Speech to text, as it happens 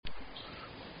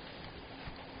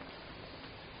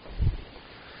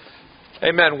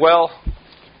Amen. Well,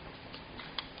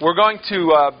 we're going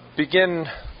to begin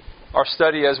our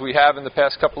study as we have in the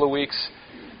past couple of weeks,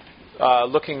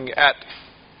 looking at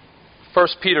 1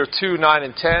 Peter 2, 9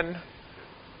 and 10.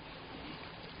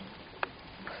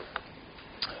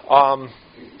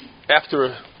 After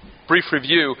a brief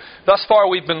review, thus far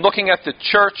we've been looking at the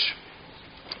church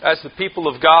as the people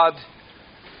of God.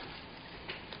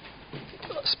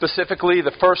 Specifically,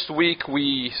 the first week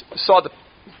we saw the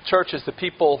church as the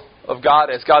people of God,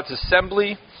 as God's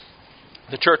assembly.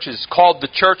 The church is called the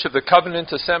Church of the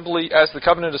Covenant Assembly, as the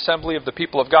covenant assembly of the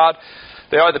people of God.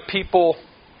 They are the people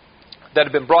that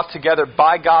have been brought together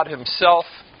by God Himself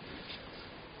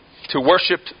to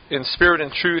worship in spirit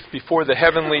and truth before the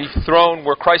heavenly throne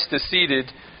where Christ is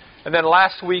seated. And then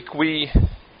last week we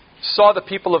saw the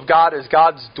people of God as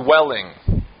God's dwelling.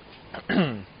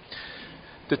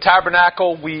 The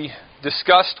tabernacle we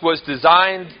discussed was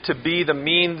designed to be the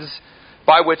means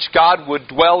by which God would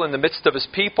dwell in the midst of His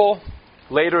people.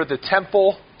 Later, the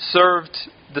temple served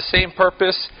the same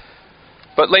purpose.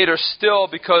 But later still,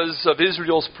 because of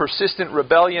Israel's persistent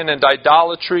rebellion and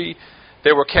idolatry,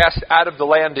 they were cast out of the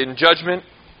land in judgment,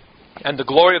 and the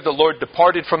glory of the Lord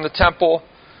departed from the temple.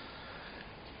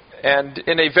 And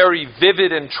in a very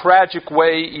vivid and tragic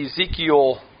way,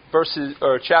 Ezekiel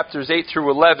chapters 8 through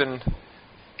 11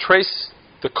 trace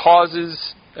the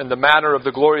causes and the manner of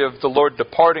the glory of the Lord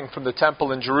departing from the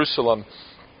temple in Jerusalem.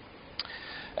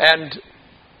 And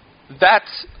that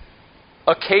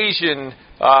occasion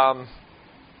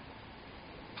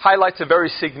highlights a very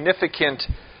significant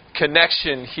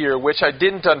connection here, which I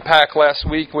didn't unpack last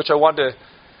week, which I want to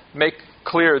make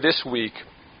clear this week.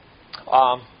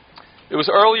 It was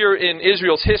earlier in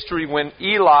Israel's history when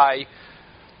Eli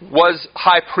was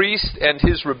high priest and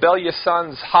his rebellious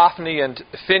sons Hophni and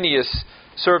Phinehas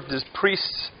served as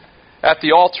priests at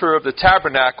the altar of the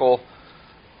tabernacle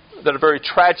that a very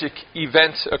tragic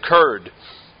event occurred.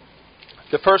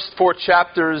 The first 4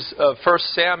 chapters of 1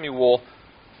 Samuel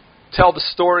tell the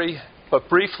story, but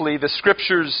briefly the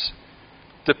scriptures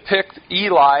depict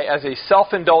Eli as a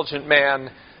self-indulgent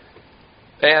man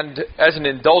and as an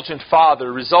indulgent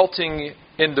father, resulting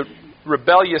in the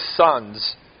rebellious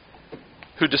sons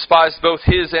who despised both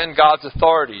his and God's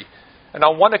authority. And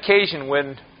on one occasion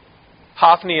when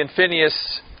Hophni and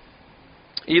Phinehas,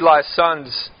 Eli's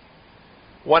sons,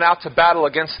 went out to battle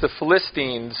against the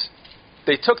Philistines,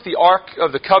 they took the Ark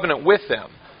of the Covenant with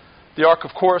them. The Ark,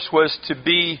 of course, was to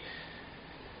be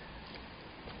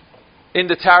in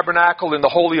the tabernacle, in the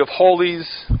Holy of Holies,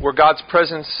 where God's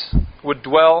presence would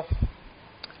dwell.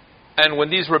 And when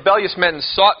these rebellious men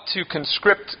sought to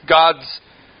conscript God's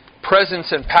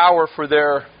presence and power for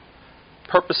their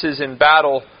purposes in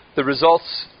battle, the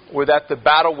results were that the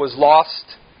battle was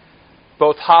lost.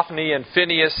 Both Hophni and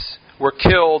Phinehas were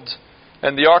killed,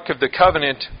 and the Ark of the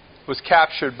Covenant was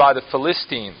captured by the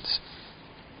Philistines.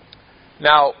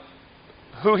 Now,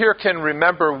 who here can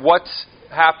remember what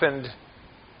happened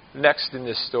next in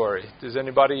this story? Does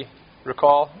anybody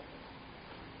recall?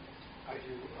 I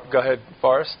do. Go ahead,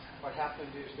 Forrest. What happened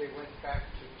is they went back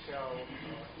to tell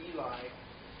Eli,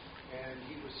 and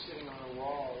he was sitting on a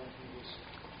wall and he was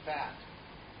fat.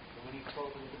 And when they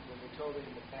told him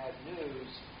the bad news,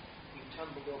 he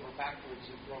tumbled over backwards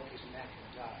and broke his neck and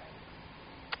died.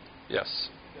 Yes.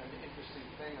 And the interesting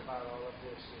thing about all of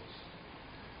this is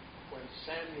when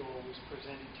Samuel was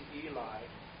presented to Eli,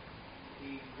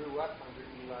 he grew up under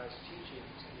Eli's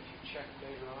teachings, and if you check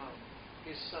later on,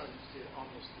 his sons did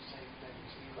almost the same thing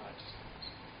as Eli's sons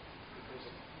because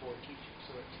of poor teaching.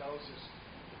 So it tells us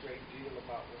a great deal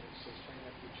about when it says, train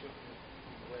up your children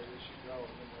in the way they should go,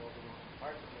 and then they'll go on to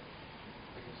depart from it.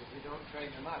 Because if you don't train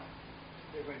them up,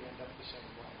 they're going to end up the same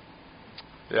way.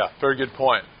 Yeah, very good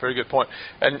point. Very good point.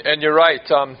 And you're right.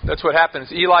 That's what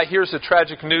happens. Eli hears the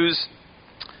tragic news.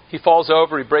 He falls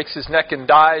over. He breaks his neck and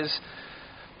dies.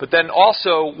 But then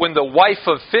also, when the wife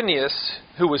of Phinehas,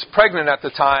 who was pregnant at the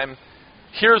time,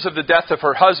 hears of the death of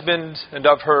her husband and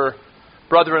of her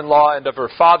brother-in-law and of her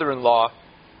father-in-law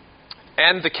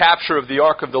and the capture of the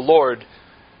Ark of the Lord,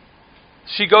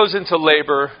 she goes into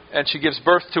labor and she gives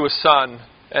birth to a son.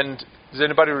 And does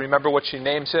anybody remember what she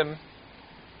names him?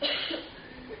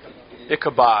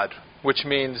 Ichabod, which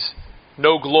means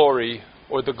no glory,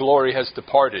 or the glory has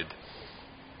departed.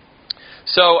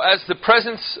 So as the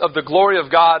presence of the glory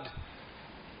of God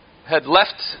had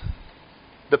left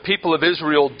the people of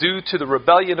Israel due to the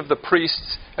rebellion of the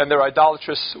priests and their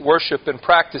idolatrous worship and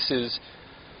practices,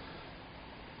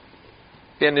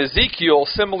 in Ezekiel,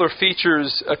 similar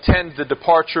features attend the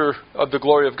departure of the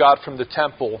glory of God from the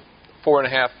temple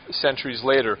 4.5 centuries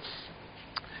later.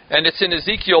 And it's in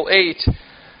Ezekiel 8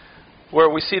 where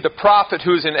we see the prophet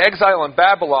who's in exile in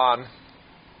Babylon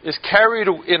is carried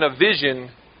in a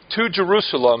vision to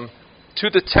Jerusalem, to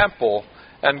the temple,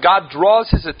 and God draws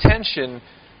his attention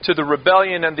to the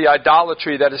rebellion and the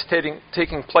idolatry that is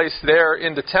taking place there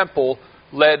in the temple,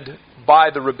 led by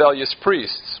the rebellious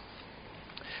priests.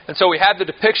 And so we have the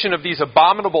depiction of these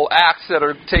abominable acts that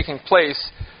are taking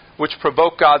place, which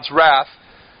provoke God's wrath,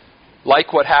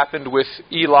 like what happened with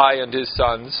Eli and his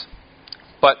sons,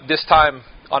 but this time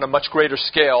on a much greater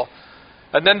scale.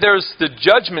 And then there's the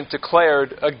judgment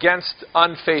declared against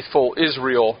unfaithful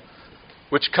Israel,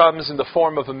 which comes in the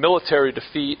form of a military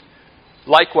defeat,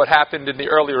 like what happened in the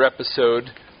earlier episode,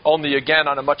 only again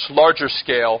on a much larger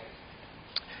scale.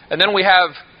 And then we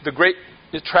have the great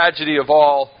tragedy of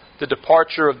all, the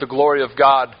departure of the glory of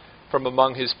God from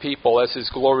among his people as his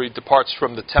glory departs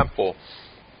from the temple.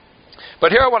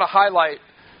 But here I want to highlight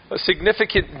a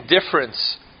significant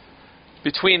difference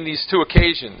between these two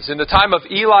occasions. In the time of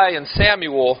Eli and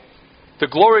Samuel, the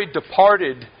glory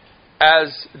departed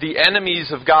as the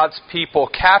enemies of God's people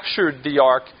captured the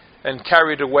ark and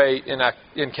carried away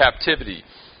in captivity.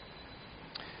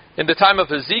 In the time of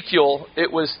Ezekiel,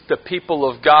 it was the people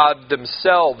of God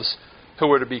themselves who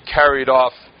were to be carried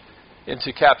off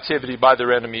into captivity by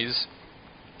their enemies.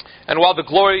 And while the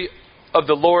glory of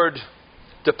the Lord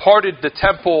departed the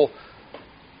temple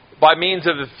by means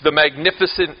of the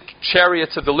magnificent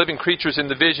chariots of the living creatures in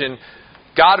the vision,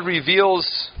 God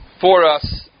reveals for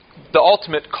us the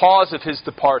ultimate cause of his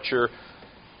departure.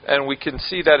 And we can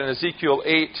see that in Ezekiel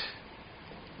 8,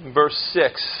 verse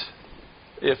 6.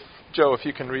 Joe, if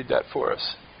you can read that for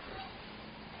us.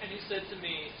 And he said to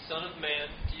me, Son of man,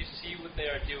 do you see what they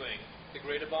are doing? The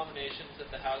great abominations that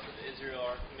the house of Israel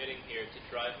are committing here to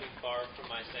drive me far from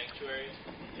my sanctuary?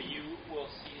 But you will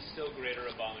see still greater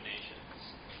abominations.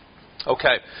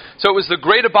 Okay, so it was the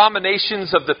great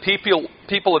abominations of the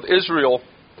people of Israel,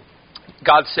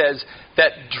 God says,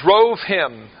 that drove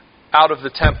him out of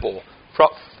the temple,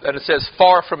 and it says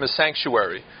far from his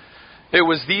sanctuary. It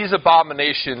was these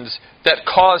abominations that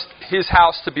caused his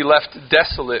house to be left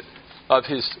desolate of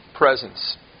his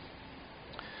presence.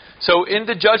 So in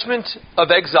the judgment of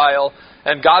exile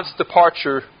and God's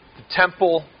departure, the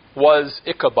temple was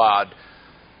Ichabod.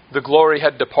 The glory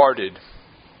had departed.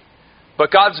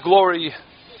 But God's glory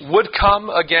would come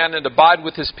again and abide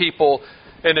with his people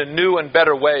in a new and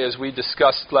better way, as we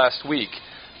discussed last week.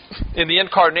 In the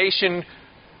incarnation,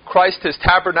 Christ has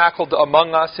tabernacled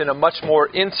among us in a much more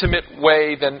intimate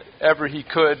way than ever he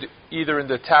could, either in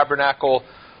the tabernacle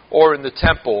or in the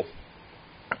temple.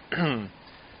 In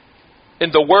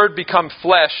the Word become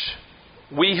flesh,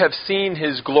 we have seen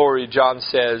his glory, John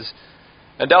says.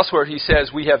 And elsewhere he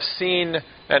says, we have seen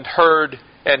and heard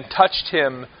and touched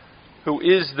him who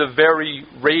is the very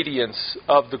radiance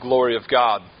of the glory of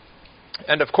God.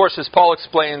 And of course, as Paul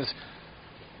explains,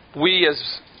 we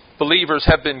as believers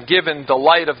have been given the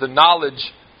light of the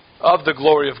knowledge of the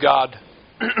glory of God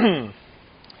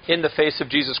in the face of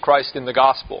Jesus Christ in the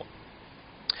gospel.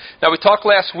 Now, we talked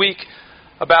last week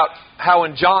about how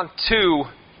in John 2,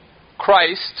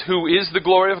 Christ, who is the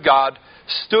glory of God,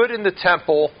 stood in the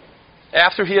temple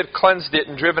after he had cleansed it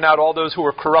and driven out all those who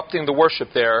were corrupting the worship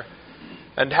there,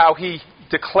 and how he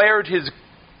declared his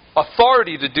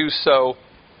authority to do so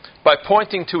by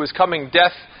pointing to his coming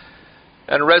death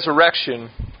and resurrection,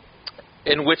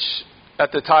 in which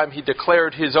at the time he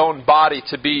declared his own body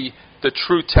to be the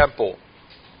true temple.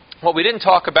 What we didn't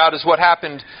talk about is what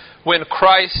happened when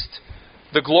Christ,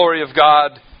 the glory of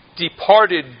God,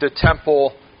 departed the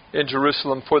temple in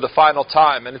Jerusalem for the final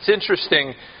time. And it's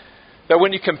interesting that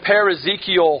when you compare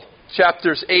Ezekiel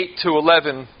chapters 8 to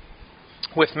 11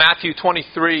 with Matthew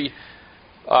 23,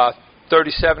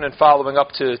 37 and following up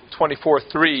to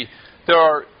 24:3, there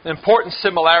are important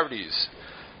similarities.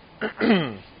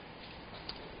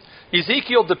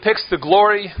 Ezekiel depicts the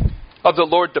glory of the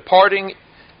Lord departing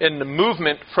in the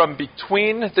movement from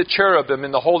between the cherubim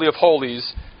in the Holy of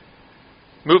Holies,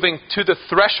 moving to the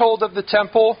threshold of the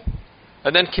temple,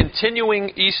 and then continuing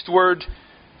eastward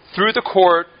through the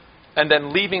court, and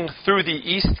then leaving through the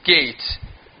east gate,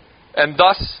 and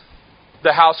thus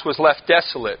the house was left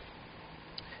desolate.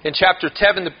 In chapter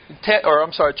 11,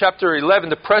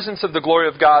 the presence of the glory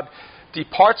of God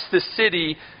departs the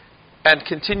city and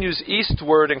continues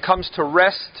eastward and comes to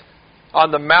rest on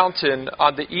the mountain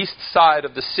on the east side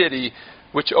of the city,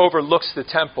 which overlooks the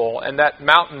temple. And that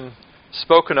mountain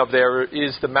spoken of there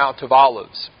is the Mount of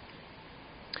Olives.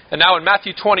 And now in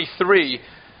Matthew 23,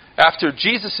 after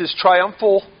Jesus'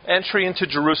 triumphal entry into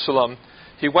Jerusalem,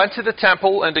 he went to the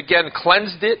temple and again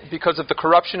cleansed it because of the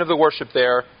corruption of the worship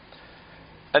there.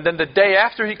 And then the day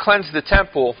after he cleansed the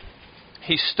temple,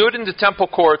 he stood in the temple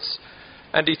courts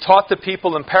and he taught the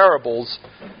people in parables,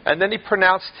 and then he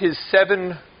pronounced his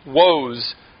 7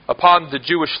 woes upon the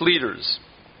Jewish leaders.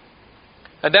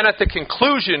 And then at the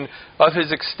conclusion of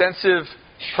his extensive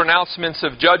pronouncements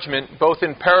of judgment, both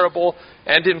in parable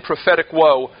and in prophetic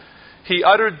woe, he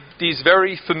uttered these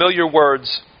very familiar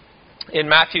words in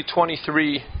Matthew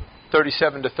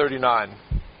 23:37 to 39.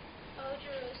 O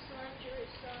Jerusalem,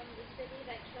 Jerusalem, the city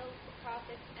that kills the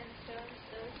prophets and stones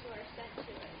those who are sent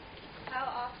to it. How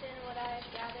often would I have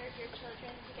gathered your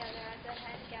children together as a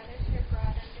hen gathers her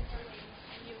brood under her wings,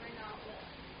 and you were not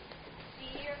willing.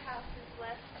 See, your house is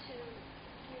left to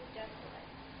you desolate.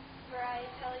 For I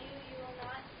tell you, you will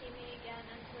not see me again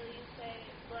until you say,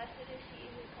 Blessed is he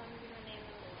who comes in the name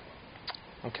of the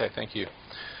Lord. Okay, thank you.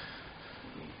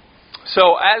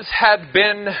 So, as had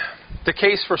been the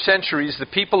case for centuries, the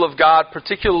people of God,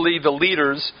 particularly the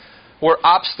leaders, were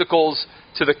obstacles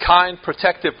to the kind,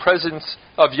 protective presence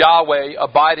of Yahweh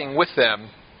abiding with them.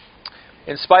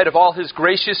 In spite of all his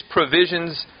gracious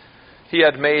provisions he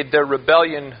had made, their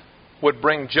rebellion would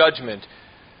bring judgment.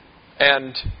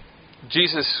 And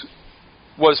Jesus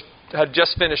had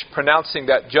just finished pronouncing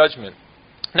that judgment.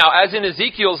 Now, as in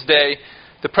Ezekiel's day,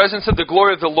 the presence of the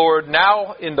glory of the Lord,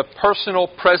 now in the personal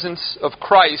presence of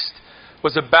Christ,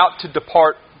 was about to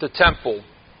depart the temple.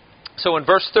 So in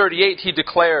verse 38 he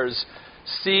declares,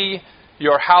 See,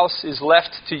 your house is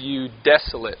left to you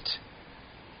desolate.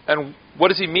 And what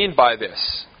does he mean by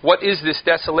this? What is this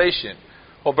desolation?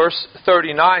 Well, verse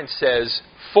 39 says,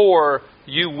 For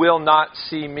you will not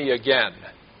see me again.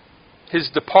 His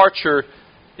departure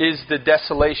is the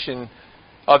desolation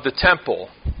of the temple.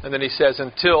 And then he says,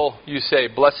 until you say,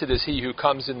 Blessed is he who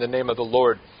comes in the name of the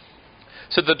Lord.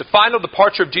 So the final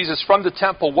departure of Jesus from the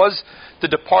temple was the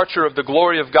departure of the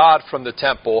glory of God from the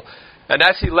temple. And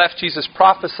as he left, Jesus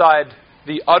prophesied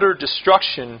the utter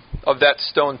destruction of that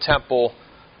stone temple,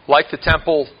 like the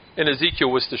temple in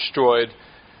Ezekiel was destroyed.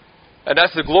 And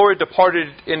as the glory departed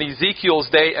in Ezekiel's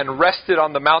day and rested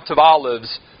on the Mount of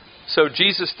Olives, so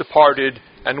Jesus departed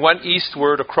and went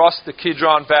eastward across the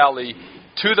Kidron Valley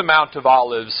to the Mount of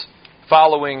Olives,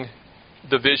 following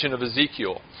the vision of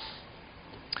Ezekiel.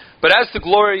 But as the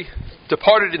glory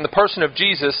departed in the person of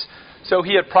Jesus, so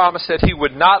he had promised that he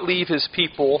would not leave his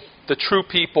people, the true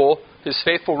people, his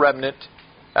faithful remnant,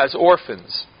 as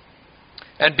orphans.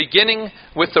 And beginning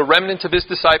with the remnant of his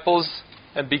disciples,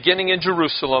 and beginning in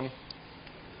Jerusalem,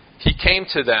 he came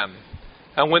to them.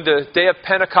 And when the day of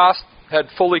Pentecost had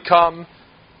fully come,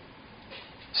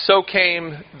 so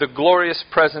came the glorious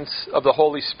presence of the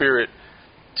Holy Spirit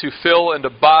to fill and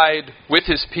abide with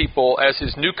his people as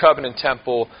his new covenant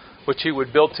temple, which he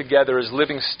would build together as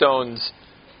living stones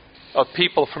of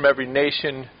people from every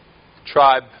nation,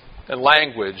 tribe, and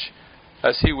language,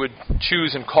 as he would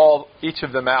choose and call each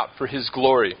of them out for his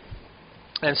glory.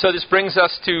 And so this brings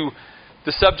us to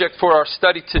the subject for our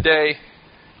study today,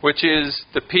 which is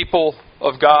the people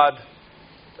of God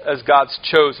as God's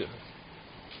chosen.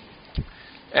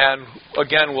 And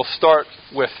again, we'll start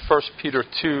with 1 Peter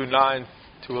 2:9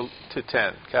 to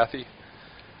 10. Kathy?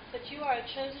 But you are a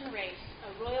chosen race,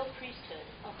 a royal priesthood,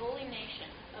 a holy nation,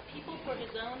 a people for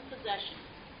his own possession,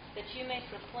 that you may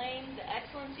proclaim the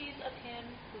excellencies of him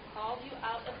who called you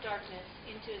out of darkness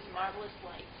into his marvelous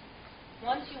light.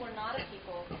 Once you were not a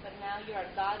people, but now you are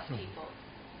God's people.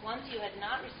 Once you had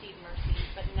not received mercy,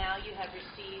 but now you have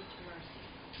received mercy.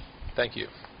 Thank you.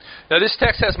 Now this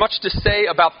text has much to say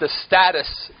about the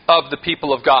status of the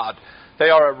people of God. They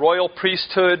are a royal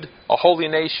priesthood, a holy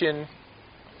nation,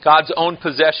 God's own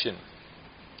possession.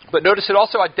 But notice it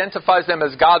also identifies them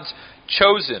as God's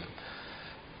chosen.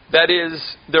 That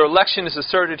is, their election is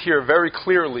asserted here very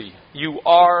clearly. You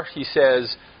are, he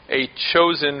says, a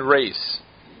chosen race,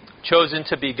 chosen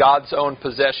to be God's own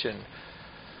possession.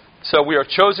 So we are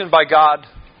chosen by God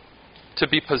to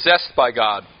be possessed by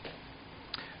God.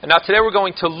 And now today we're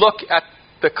going to look at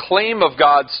the claim of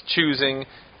God's choosing,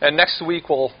 and next week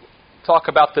we'll talk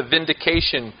about the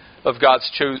vindication of God's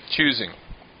choosing.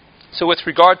 So with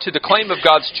regard to the claim of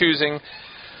God's choosing,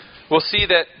 we'll see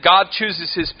that God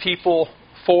chooses his people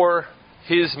for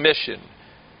his mission.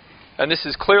 And this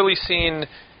is clearly seen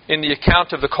in the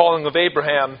account of the calling of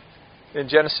Abraham in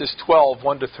Genesis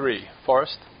 12:1-3.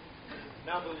 Forrest?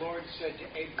 Now the Lord said to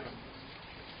Abram,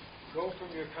 Go from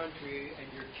your country and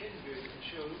your kindred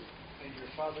and your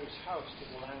father's house to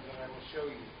the land that I will show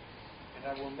you.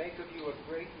 And I will make of you a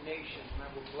great nation, and I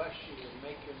will bless you and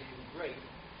make your name great,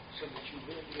 so that you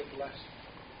will be a blessing.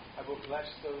 I will bless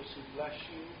those who bless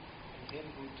you, and him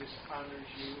who dishonors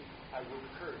you I will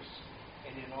curse.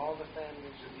 And in all the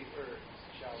families of the earth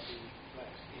shall be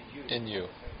blessed. In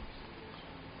you.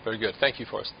 Very good. Thank you,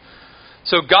 Forrest.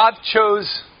 So God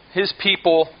chose his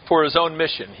people for his own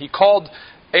mission. He called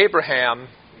Abraham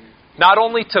not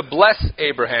only to bless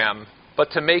Abraham,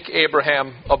 but to make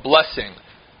Abraham a blessing,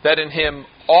 that in him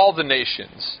all the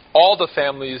nations, all the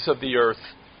families of the earth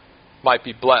might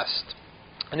be blessed.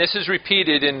 And this is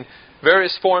repeated in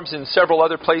various forms in several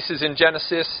other places in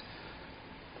Genesis.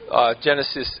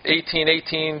 Genesis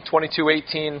 18:18,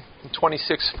 22:18, and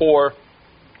 26:4.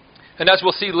 And as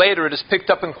we'll see later, it is picked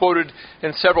up and quoted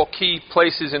in several key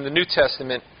places in the New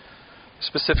Testament,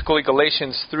 specifically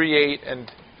Galatians 3:8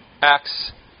 and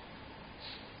Acts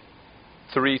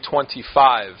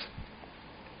 3:25.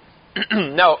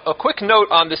 Now, a quick note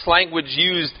on this language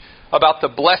used about the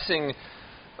blessing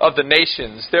of the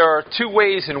nations. There are two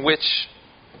ways in which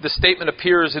the statement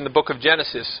appears in the book of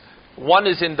Genesis. One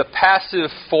is in the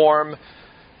passive form,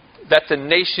 that the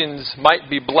nations might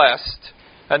be blessed,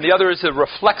 and the other is a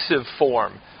reflexive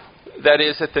form, that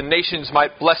is, that the nations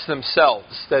might bless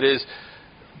themselves. That is,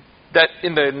 that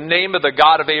in the name of the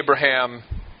God of Abraham,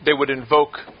 they would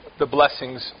invoke the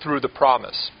blessings through the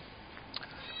promise.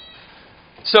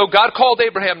 So God called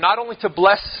Abraham not only to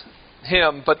bless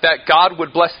him, but that God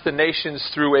would bless the nations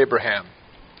through Abraham.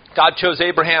 God chose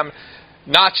Abraham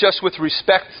not just with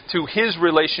respect to his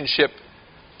relationship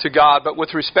to God, but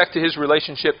with respect to his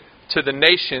relationship to the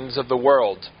nations of the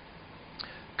world.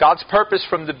 God's purpose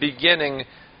from the beginning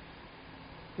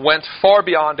went far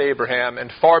beyond Abraham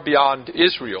and far beyond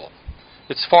Israel.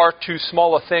 It's far too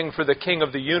small a thing for the King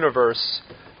of the universe,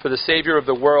 for the Savior of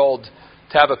the world,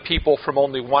 to have a people from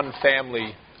only one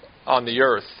family on the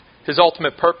earth. His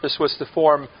ultimate purpose was to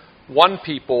form one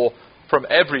people from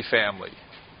every family,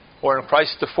 or in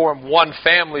Christ to form one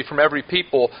family from every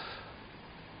people.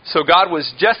 So God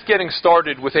was just getting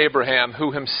started with Abraham,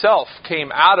 who himself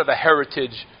came out of a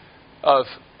heritage of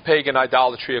pagan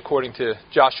idolatry, according to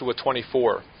Joshua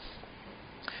 24.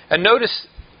 And notice,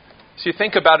 as you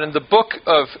think about it, in the book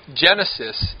of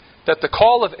Genesis, that the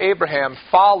call of Abraham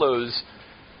follows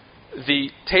the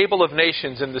table of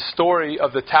nations and the story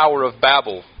of the Tower of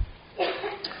Babel.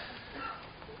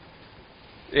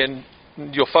 And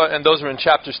those are in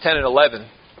chapters 10 and 11.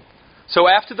 So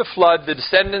after the flood, the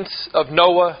descendants of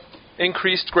Noah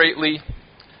increased greatly,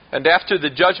 and after the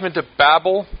judgment of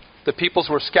Babel, the peoples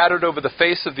were scattered over the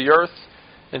face of the earth.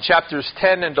 In chapters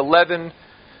 10 and 11,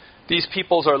 these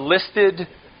peoples are listed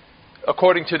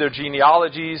according to their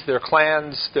genealogies, their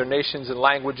clans, their nations and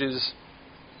languages.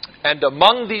 And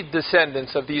among the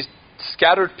descendants of these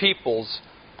scattered peoples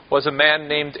was a man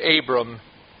named Abram,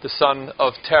 the son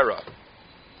of Terah.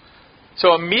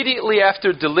 So immediately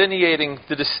after delineating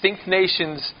the distinct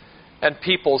nations and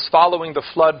peoples following the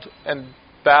flood and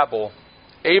Babel,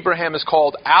 Abraham is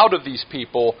called out of these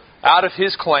people, out of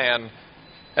his clan,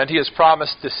 and he has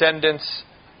promised descendants,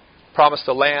 promised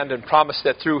a land, and promised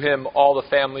that through him all the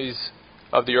families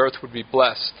of the earth would be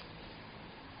blessed.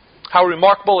 How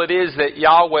remarkable it is that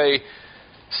Yahweh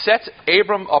set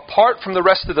Abram apart from the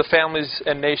rest of the families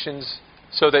and nations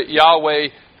so that Yahweh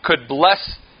could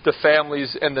bless the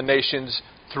families and the nations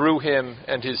through him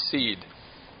and his seed.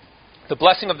 The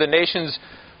blessing of the nations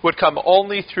would come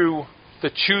only through the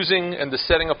choosing and the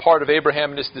setting apart of Abraham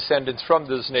and his descendants from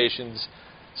those nations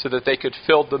so that they could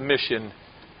fill the mission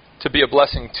to be a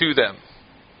blessing to them.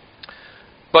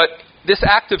 But this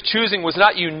act of choosing was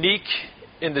not unique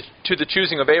to the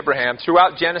choosing of Abraham.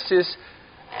 Throughout Genesis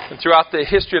and throughout the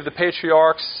history of the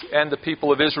patriarchs and the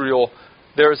people of Israel,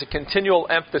 there is a continual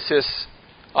emphasis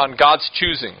on God's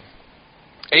choosing.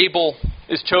 Abel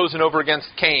is chosen over against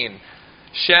Cain.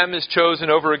 Shem is chosen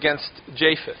over against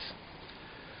Japheth.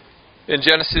 In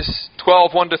Genesis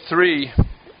 12, 1-3,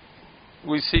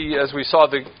 we see, as we saw,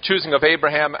 the choosing of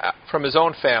Abraham from his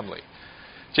own family.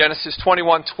 Genesis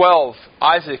 21:12,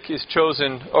 Isaac is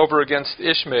chosen over against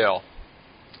Ishmael.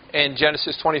 In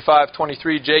Genesis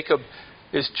 25:23, Jacob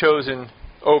is chosen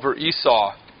over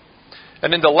Esau.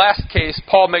 And in the last case,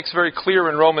 Paul makes very clear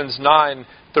in Romans 9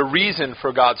 the reason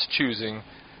for God's choosing,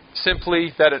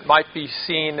 simply that it might be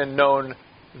seen and known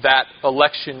that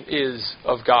election is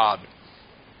of God.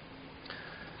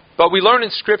 But we learn in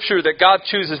Scripture that God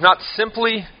chooses not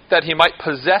simply that he might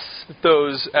possess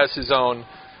those as his own,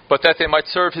 but that they might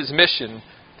serve his mission,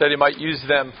 that he might use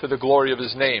them for the glory of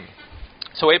his name.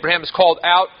 So Abraham is called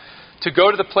out to go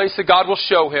to the place that God will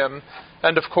show him.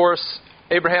 And of course,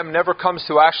 Abraham never comes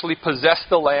to actually possess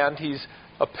the land. He's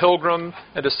a pilgrim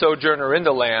and a sojourner in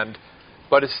the land,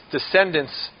 but his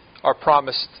descendants are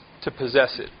promised to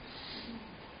possess it.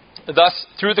 Thus,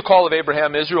 through the call of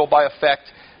Abraham, Israel, by effect,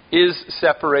 is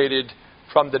separated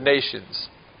from the nations.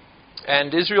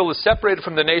 And Israel is separated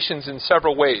from the nations in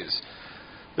several ways.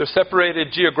 They're separated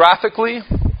geographically.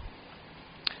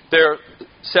 They're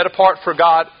set apart for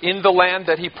God in the land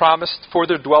that He promised for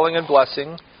their dwelling and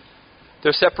blessing.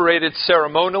 They're separated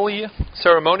ceremonially.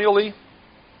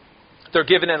 They're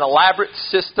given an elaborate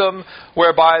system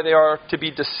whereby they are to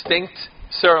be distinct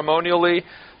ceremonially.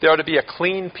 They are to be a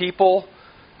clean people.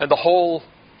 And the whole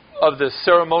of the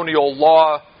ceremonial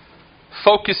law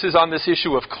focuses on this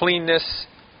issue of cleanness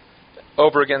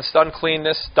over against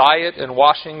uncleanness. Diet and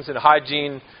washings and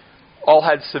hygiene all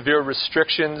had severe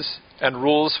restrictions and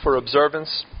rules for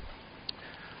observance.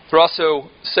 They're also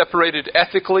separated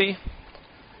ethically.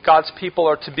 God's people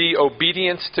are to be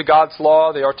obedient to God's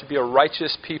law. They are to be a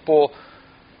righteous people,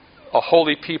 a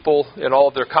holy people in all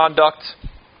of their conduct.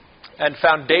 And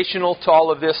foundational to all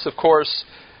of this, of course,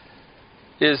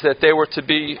 is that they were to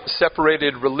be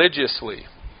separated religiously.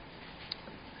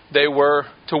 They were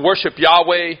to worship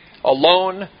Yahweh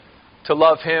alone, to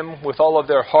love Him with all of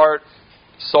their heart,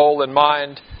 soul, and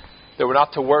mind. They were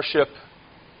not to worship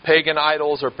pagan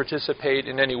idols or participate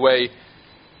in any way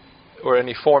or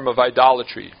any form of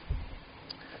idolatry.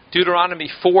 Deuteronomy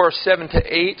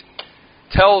 4:7-8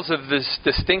 tells of this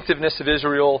distinctiveness of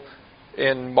Israel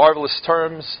in marvelous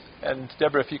terms. And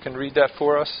Deborah, if you can read that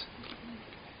for us.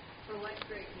 For what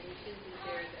great nation is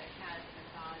there that has a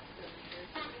God so fierce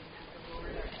as the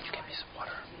Lord our God? Give me some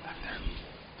water back there.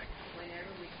 Whenever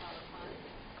we call upon Him.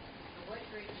 For what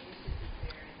great nation is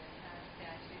there that has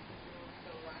statutes and rules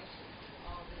so righteous?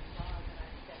 All this law that I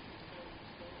set before you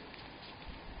today.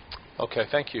 Okay,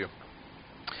 thank you.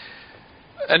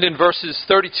 And in verses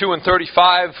 32 and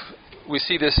 35, we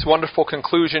see this wonderful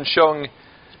conclusion showing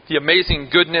the amazing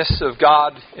goodness of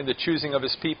God in the choosing of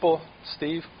His people.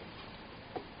 Steve?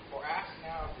 For ask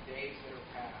now of the days that are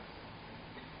past,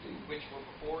 which were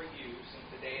before you since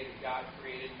the day that God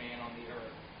created man on the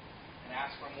earth. And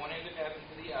ask from one end of heaven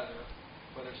to the other,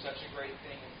 whether such a great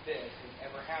thing as this has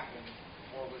ever happened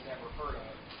or was ever heard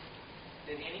of.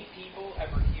 Did any people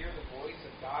ever hear the voice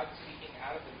of God speaking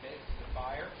out of the midst of the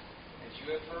fire, as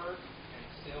you have heard, and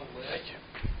still live? Thank you.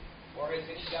 Or has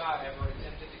any God ever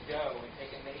attempted to go and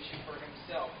take a nation for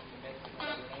himself from the midst of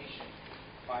another nation,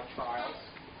 by trials,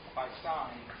 by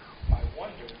signs, by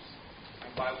wonders,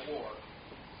 and by war,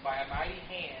 by a mighty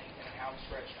hand and an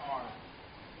outstretched arm,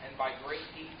 and by great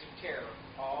deeds of terror,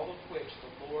 all of which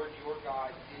the Lord your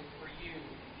God did for you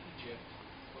in Egypt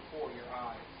before your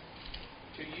eyes?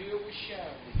 To you it was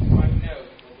shown that you might know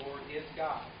that the Lord is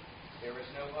God. There is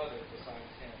no other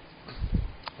besides Him.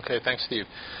 Okay, thanks, Steve.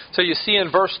 So you see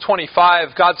in verse 25,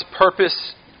 God's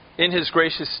purpose in His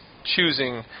gracious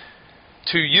choosing.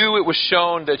 To you it was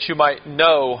shown that you might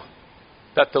know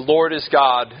that the Lord is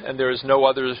God and there is no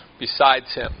other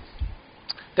besides Him.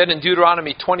 Then in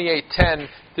Deuteronomy 28:10,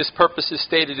 this purpose is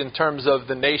stated in terms of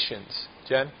the nations.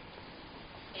 Jen?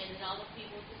 And all the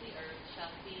peoples of the earth shall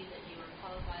see that you are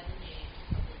called by the name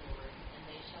of the Lord, and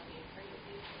they shall be afraid of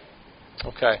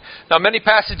you. Okay. Now, many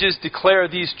passages declare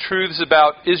these truths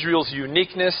about Israel's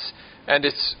uniqueness, and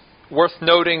it's worth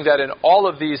noting that in all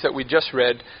of these that we just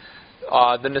read,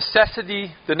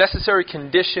 the necessary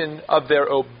condition of their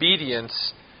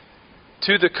obedience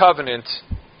to the covenant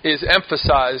is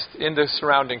emphasized in the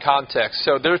surrounding context.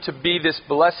 So they're to be this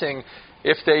blessing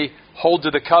if they hold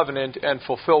to the covenant and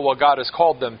fulfill what God has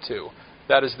called them to.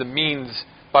 That is the means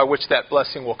by which that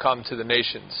blessing will come to the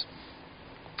nations.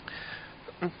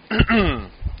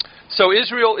 So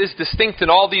Israel is distinct in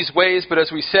all these ways, but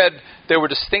as we said, they were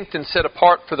distinct and set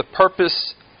apart for the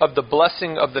purpose of the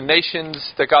blessing of the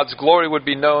nations, that God's glory would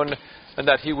be known and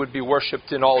that He would be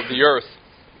worshipped in all of the earth.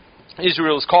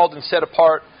 Israel is called and set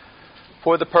apart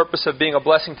for the purpose of being a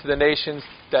blessing to the nations,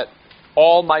 that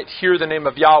all might hear the name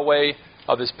of Yahweh,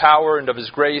 of His power and of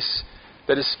His grace,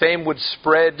 that His fame would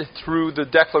spread through the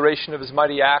declaration of His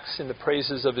mighty acts and the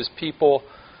praises of His people.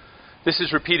 This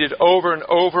is repeated over and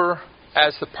over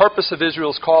as the purpose of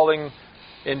Israel's calling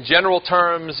in general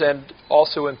terms and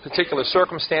also in particular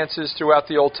circumstances throughout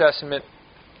the Old Testament.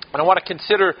 And I want to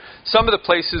consider some of the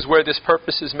places where this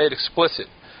purpose is made explicit.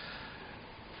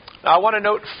 Now, I want to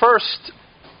note first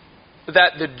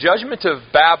that the judgment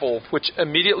of Babel, which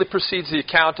immediately precedes the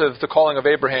account of the calling of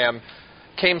Abraham,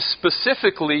 came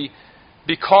specifically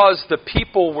because the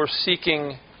people were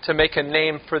seeking to make a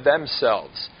name for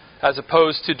themselves, as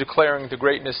opposed to declaring the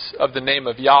greatness of the name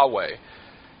of Yahweh.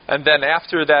 And then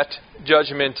after that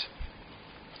judgment,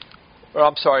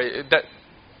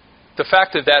 the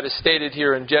fact of that is stated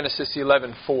here in Genesis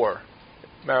 11:4.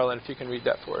 Marilyn, if you can read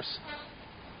that for us.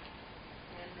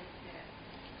 And they said,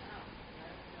 "Come,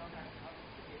 let us build ourselves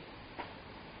a city, the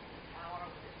tower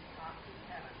which tops of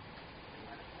heaven, and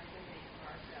let us make a name for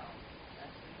ourselves,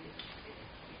 lest we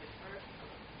be the first of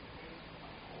the days of the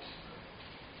whole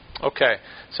earth." Okay,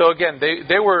 so again,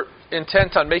 they were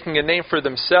intent on making a name for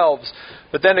themselves.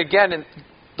 But then again, in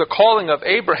the calling of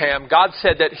Abraham, God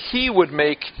said that he would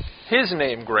make his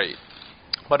name great.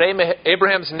 But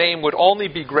Abraham's name would only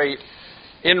be great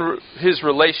in his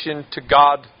relation to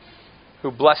God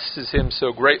who blesses him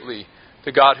so greatly,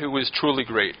 the God who is truly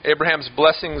great. Abraham's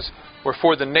blessings were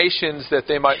for the nations that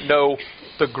they might know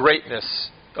the greatness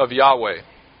of Yahweh.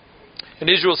 In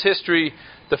Israel's history,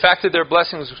 the fact that their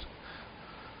blessings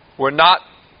were not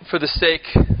for the sake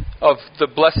of the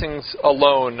blessings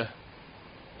alone,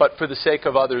 but for the sake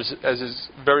of others, as is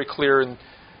very clear in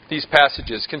these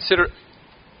passages. Consider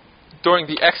during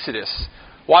the Exodus,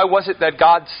 why was it that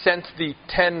God sent the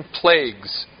 10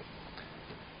 plagues?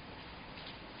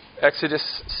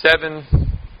 Exodus 7,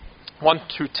 1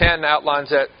 through 10 outlines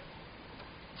that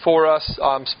for us,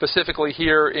 specifically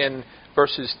here in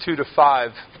verses 2 to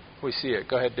 5. We see it.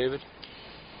 Go ahead, David.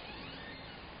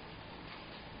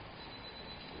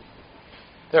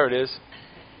 There it is.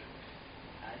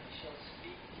 I shall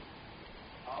speak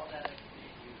all that I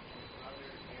command you, and your brother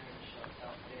Aaron shall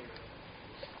tell Pharaoh,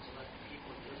 to let the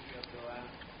people of Israel go out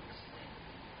from this land.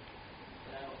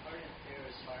 But I will harden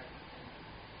Pharaoh's heart, and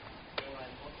though I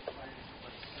multiply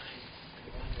what signs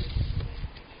and wonders in the land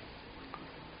of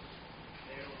Egypt,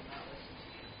 Pharaoh will not listen to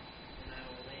you, and I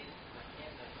will lay my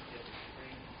hand on Egypt to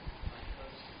bring my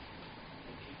host,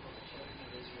 the people, the children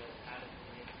of Israel, out of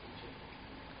the land of Egypt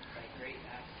by great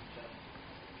acts of judgment.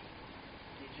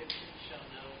 The Egyptians shall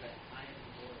know that I am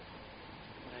the Lord,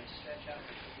 when I stretch out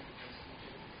my hand against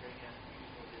Egypt and bring out the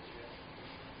people of Israel.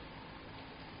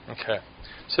 Okay.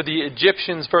 So the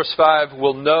Egyptians, verse 5,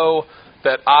 will know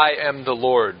that I am the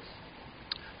Lord.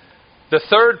 The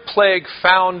third plague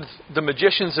found the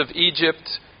magicians of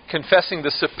Egypt confessing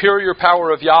the superior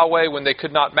power of Yahweh when they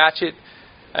could not match it.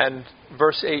 And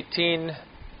verse 18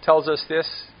 tells us this,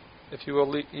 if you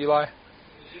will, Eli.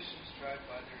 Magicians tried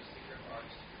by their secret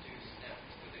arts to produce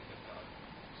nets, but they could not.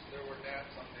 So there were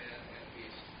gnats on man and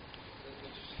beast. The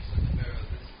magician said to Pharaoh,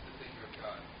 "This is the finger of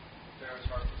God." Pharaoh's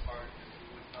heart was hardened, and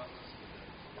he would not listen to them,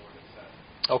 as the Lord had said.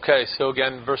 Okay, so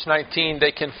again, verse 19,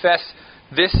 they confess,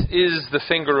 this is the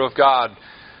finger of God.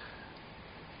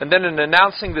 And then in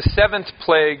announcing the seventh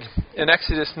plague in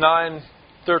Exodus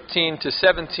 9:13 to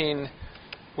 17,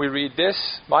 we read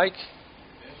this. Mike?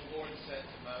 Then the Lord said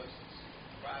to Moses,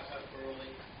 "Rise up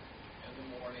early in the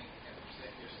morning and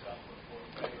present yourself before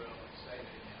Pharaoh and say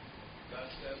to him, Thus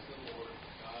says the Lord,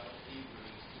 God of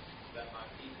Hebrews, that my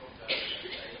people know that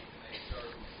they may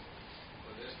serve me.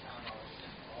 For this time I will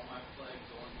send all my plagues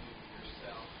on you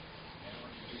yourself and on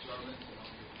your servants and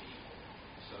on your people,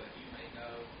 so that you may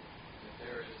know that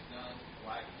there is none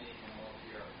like me in all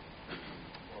the earth.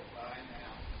 For by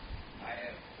now I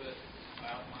have put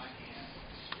out my hand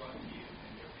and struck you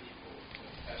and your people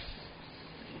with pestilence,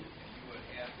 and you would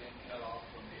have been cut off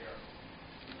from the earth.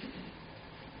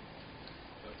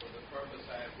 But for the purpose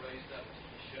I have raised up to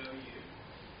show you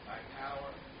my power,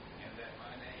 and that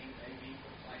my name may be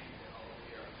proclaimed in all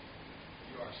the earth,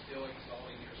 you are still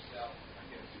exalting yourself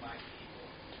against my people,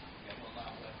 and will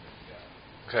not let them go."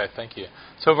 Okay, thank you.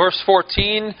 So verse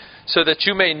 14, so that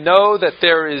you may know that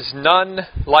there is none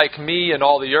like me in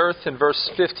all the earth. In verse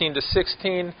 15 to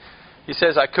 16, he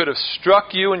says, I could have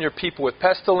struck you and your people with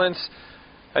pestilence,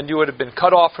 and you would have been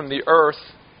cut off from the earth.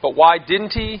 But why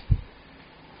didn't he?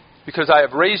 Because I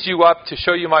have raised you up to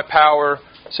show you my power,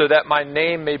 so that my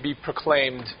name may be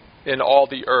proclaimed in all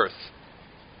the earth.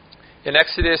 In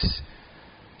Exodus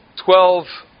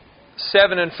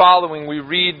 12:7 and following, we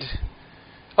read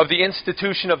of the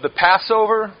institution of the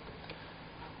Passover,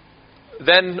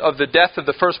 then of the death of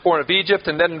the firstborn of Egypt,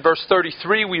 and then in verse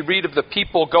 33 we read of the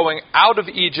people going out of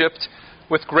Egypt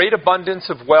with great abundance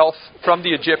of wealth from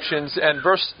the Egyptians, and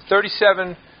verse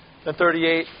 37 and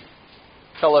 38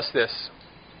 tell us this.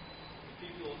 The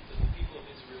people of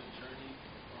Israel journeyed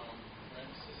from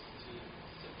Ramses to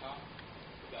Sukkot,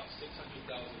 about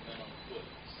 600,000 men on foot,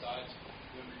 besides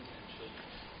women and children.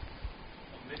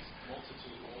 A mixed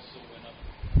multitude also went up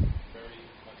very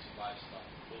much livestock,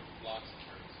 both flocks and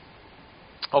herds.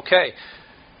 Okay.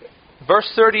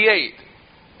 Verse 38,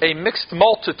 a mixed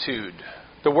multitude,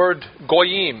 the word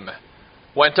goyim,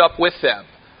 went up with them.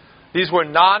 These were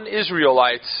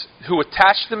non-Israelites who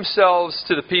attached themselves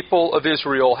to the people of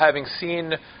Israel, having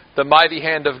seen the mighty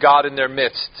hand of God in their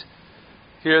midst.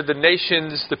 Here the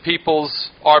nations, the peoples,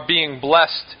 are being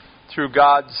blessed through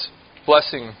God's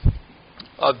blessing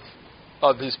of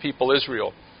his people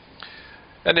Israel.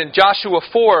 And in Joshua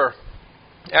 4,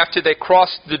 after they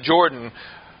crossed the Jordan,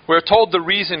 we're told the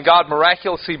reason God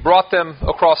miraculously brought them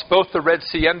across both the Red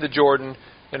Sea and the Jordan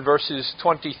in verses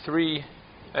 23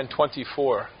 and 24.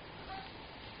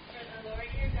 For the Lord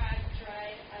your God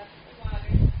dried up the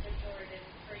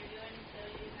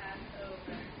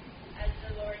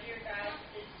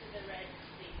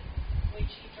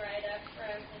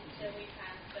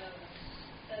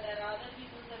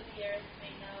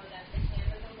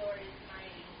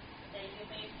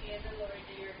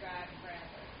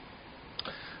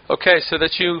Okay, so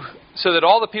that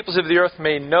all the peoples of the earth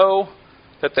may know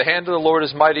that the hand of the Lord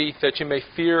is mighty, that you may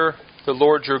fear the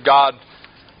Lord your God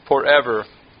forever.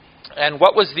 And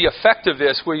what was the effect of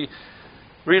this? We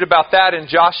read about that in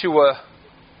Joshua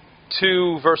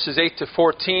 2, verses 8 to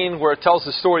 14, where it tells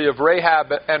the story of Rahab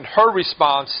and her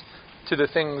response to the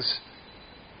things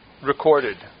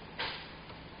recorded.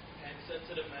 And said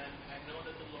to the men, I know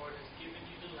that the Lord has given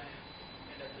you the land,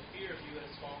 and that the fear of you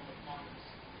has fallen upon us,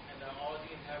 and that all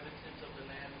the inhabitants of the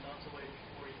land melt away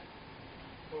before you.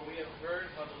 For we have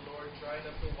heard how the Lord dried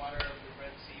up the water of the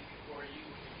Red Sea before you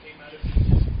when you came out of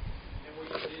Egypt, and what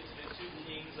you did to the two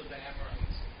kings of the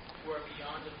Amorites, who are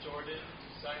beyond the Jordan, to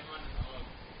Sihon and Og,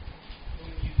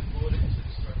 whom you devoted to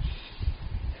destruction.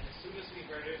 And as soon as we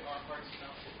heard it, our hearts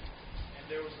melted, and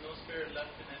there was no spirit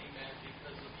left in any man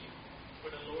because of you.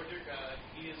 For the Lord your God,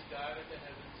 He is God in the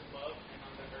heavens above and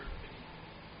on the earth beneath.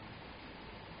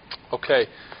 Okay,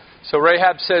 so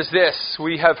Rahab says this,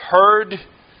 we have heard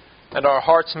and our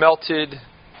hearts melted.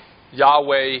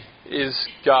 Yahweh is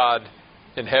God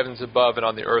in heavens above and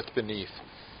on the earth beneath.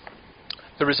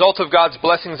 The result of God's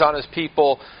blessings on His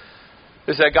people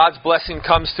is that God's blessing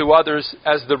comes to others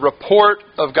as the report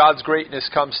of God's greatness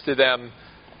comes to them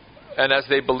and as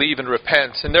they believe and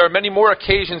repent. And there are many more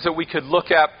occasions that we could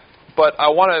look at, but I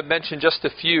want to mention just a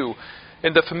few.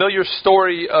 In the familiar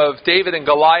story of David and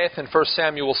Goliath in 1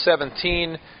 Samuel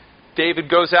 17, David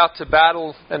goes out to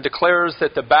battle and declares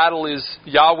that the battle is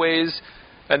Yahweh's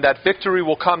and that victory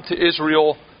will come to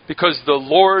Israel because the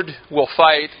Lord will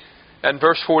fight. And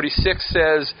verse 46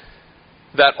 says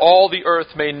that all the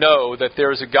earth may know that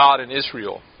there is a God in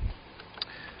Israel.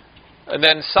 And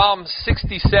then Psalm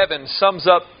 67 sums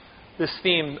up this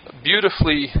theme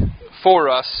beautifully for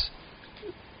us.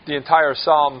 The entire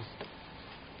psalm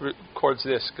records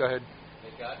this. Go ahead.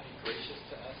 May God be gracious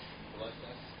to us, bless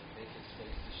us, and make His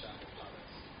face to shine upon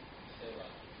us.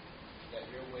 Selah. That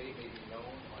your way may be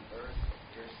known on earth,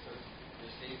 your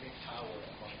saving power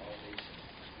among all nations.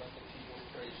 Let the people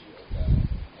praise you, O God.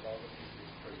 Let all the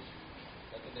peoples praise you.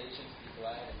 Let the nations be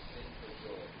glad and sing for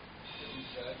joy. For you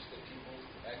judge the peoples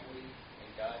with equity and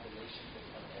guide the nations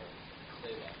upon earth.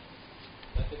 Selah.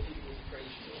 Let the peoples praise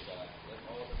you, O God. Let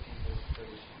all the peoples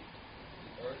praise you.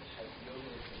 The earth has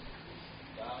yielded its increase.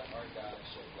 God, our God,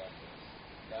 shall bless us.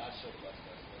 God shall bless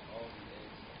us. Let all the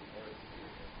ends of the earth fear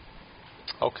Him.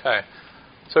 Okay.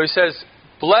 So he says,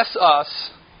 bless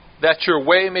us that your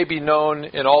way may be known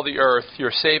in all the earth,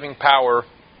 your saving power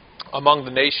among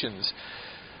the nations.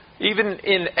 Even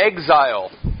in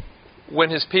exile, when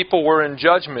His people were in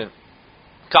judgment,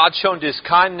 God showed His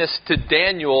kindness to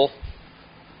Daniel,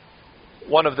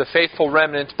 one of the faithful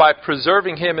remnant, by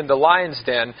preserving him in the lion's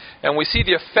den. And we see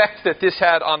the effect that this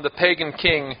had on the pagan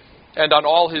king and on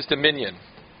all his dominion.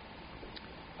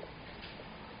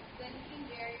 Then King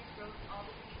Darius wrote to all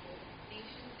the people,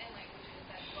 nations, and languages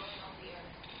that dwell in all the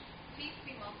earth. Peace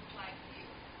be multiplied to you.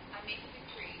 I make a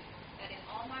decree that in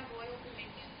all my royal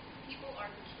dominion, people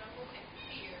are to tremble and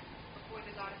fear before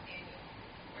the God of Daniel.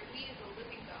 For He is a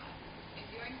living God,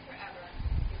 enduring forever.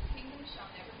 His kingdom shall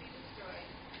never be destroyed,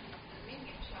 and His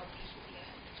dominion shall be to the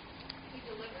end. He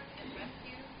delivers and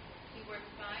rescues. He works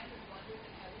signs and wonders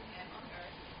in heaven and on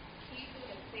earth. He who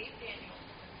has saved Daniel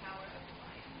from the power of the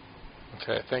lion.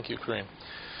 Okay, thank you, Kareem.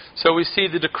 So we see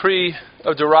the decree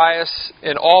of Darius,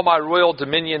 in all my royal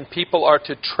dominion, people are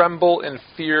to tremble and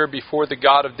fear before the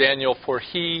God of Daniel, for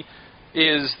He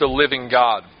is the living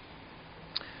God.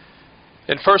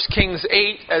 In 1 Kings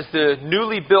 8, as the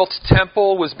newly built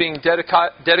temple was being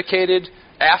dedicated,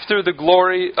 after the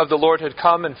glory of the Lord had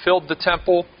come and filled the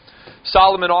temple,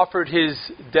 Solomon offered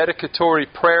his dedicatory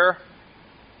prayer.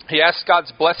 He asked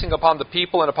God's blessing upon the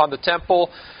people and upon the temple.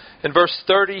 In verse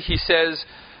 30, he says,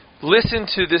 listen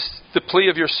to the plea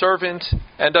of your servant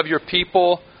and of your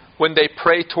people when they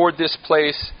pray toward this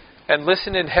place, and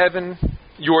listen in heaven,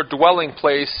 your dwelling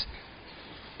place,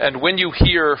 and when you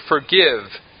hear, forgive.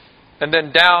 And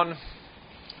then down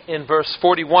in verse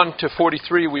 41 to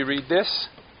 43, we read this.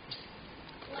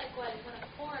 Likewise, when a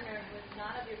foreigner who is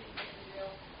not of your people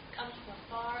Israel comes from a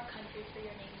far country for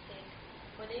your name's sake,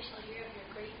 for they shall hear of your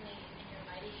great name and your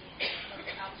mighty hand and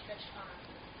your outstretched arm.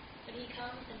 When he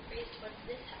comes and prays towards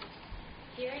this house,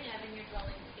 here in heaven your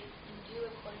dwelling place, and do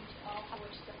according to all for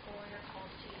which the foreigner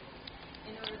calls to you,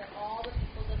 in order that all the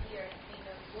peoples of the earth may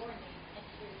know your name and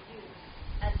fear you,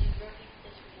 as do your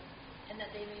people Israel, and that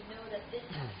they may know that this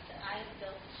house that I have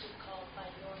built is called by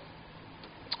your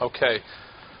name. Okay.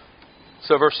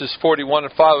 So verses 41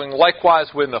 and following, likewise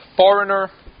when the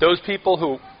foreigner, those people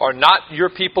who are not your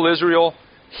people Israel,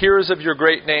 hears of your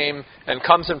great name and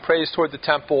comes and prays toward the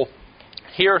temple,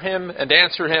 hear him and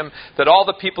answer him, that all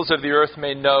the peoples of the earth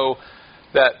may know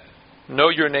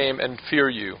your name and fear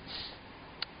you.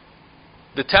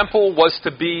 The temple was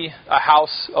to be a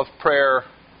house of prayer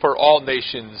for all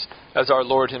nations, as our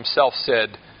Lord himself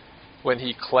said when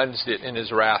he cleansed it in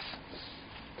his wrath.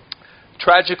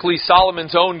 Tragically,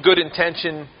 Solomon's own good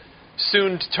intention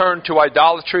soon turned to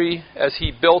idolatry as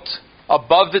he built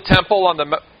above the temple on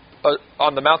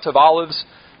the Mount of Olives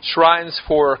shrines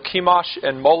for Chemosh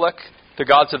and Molech, the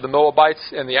gods of the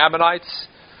Moabites and the Ammonites.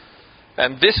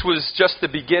 And this was just the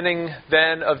beginning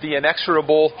then of the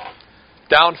inexorable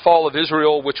downfall of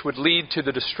Israel, which would lead to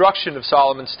the destruction of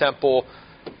Solomon's temple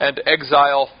and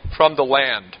exile from the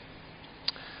land.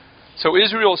 So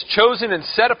Israel is chosen and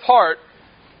set apart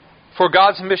for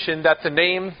God's mission that the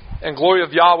name and glory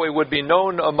of Yahweh would be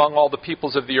known among all the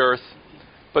peoples of the earth,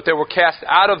 but they were cast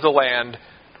out of the land,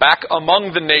 back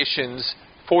among the nations,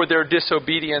 for their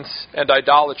disobedience and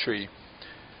idolatry.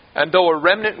 And though a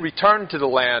remnant returned to the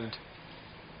land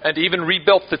and even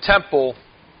rebuilt the temple,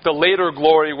 the later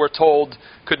glory, we're told,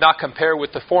 could not compare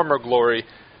with the former glory.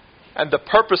 And the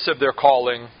purpose of their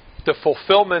calling, the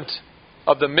fulfillment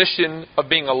of the mission of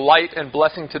being a light and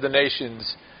blessing to the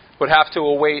nations, would have to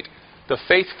await the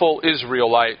faithful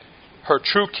Israelite, her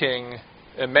true king,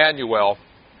 Emmanuel.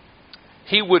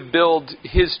 He would build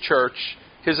his church,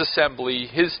 his assembly,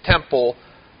 his temple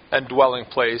and dwelling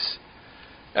place.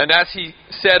 And as he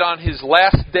said on his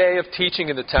last day of teaching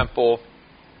in the temple,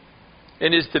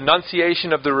 in his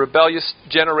denunciation of the rebellious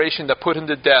generation that put him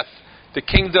to death, the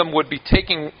kingdom would be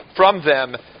taken from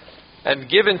them and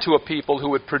given to a people who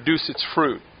would produce its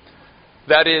fruit.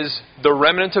 That is, the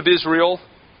remnant of Israel,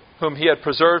 whom he had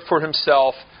preserved for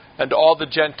himself, and all the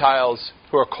Gentiles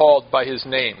who are called by his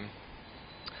name.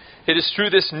 It is through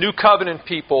this new covenant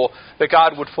people that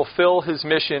God would fulfill his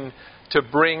mission to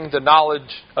bring the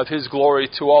knowledge of his glory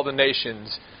to all the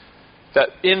nations, that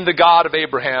in the God of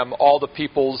Abraham, all the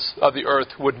peoples of the earth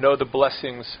would know the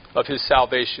blessings of his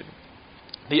salvation.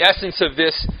 The essence of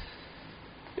this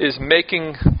is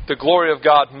making the glory of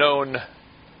God known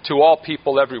to all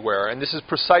people everywhere. And this is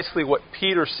precisely what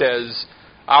Peter says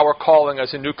our calling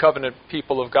as a new covenant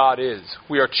people of God is.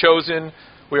 We are chosen,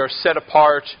 we are set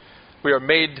apart, we are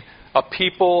made a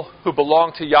people who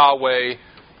belong to Yahweh,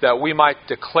 that we might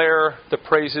declare the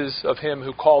praises of him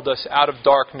who called us out of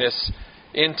darkness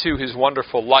into his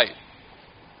wonderful light.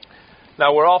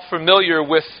 Now, we're all familiar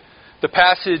with the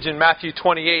passage in Matthew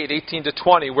 28, 18 to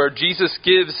 20, where Jesus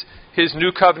gives his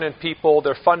new covenant people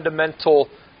their fundamental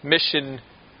mission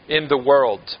in the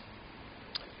world.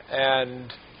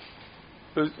 And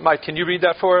Mike, can you read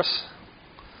that for us?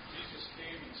 Jesus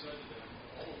came and said to them,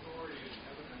 "All authority in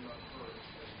heaven and on earth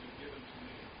has been given to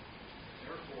me.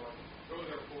 Therefore, go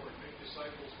therefore and make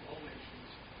disciples of all nations,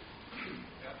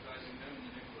 baptizing them in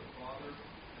the name of the Father,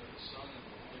 and of the Son, and of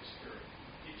the Holy Spirit,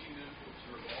 teaching them to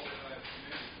observe all that I have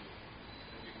commanded you.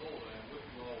 And behold, I am with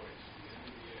you always to the end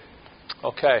of the age."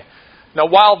 Okay. Now,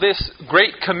 while this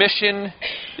Great Commission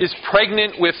is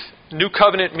pregnant with new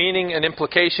covenant meaning and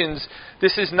implications,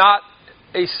 this is not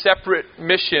a separate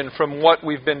mission from what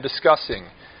we've been discussing,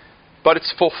 but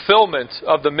it's fulfillment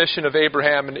of the mission of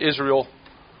Abraham and Israel,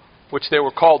 which they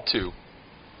were called to.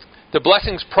 The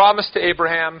blessings promised to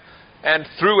Abraham and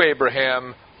through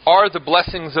Abraham are the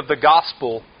blessings of the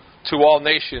gospel to all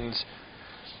nations,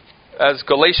 as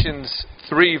Galatians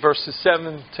 3 verses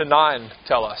 7 to 9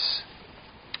 tell us.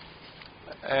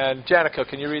 And Janica,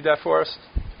 can you read that for us?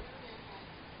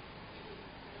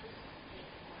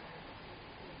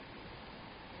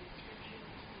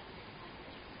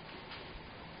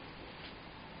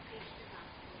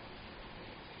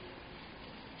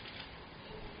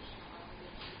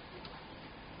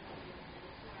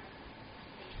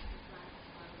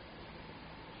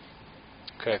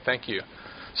 Okay, thank you.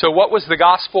 So what was the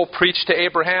gospel preached to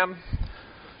Abraham?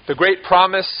 The great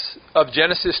promise of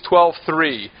Genesis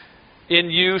 12:3,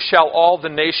 "In you shall all the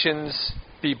nations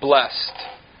be blessed."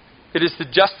 It is the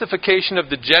justification of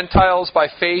the Gentiles by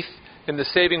faith in the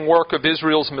saving work of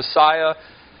Israel's Messiah.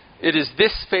 It is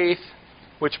this faith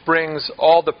which brings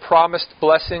all the promised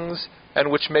blessings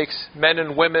and which makes men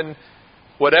and women,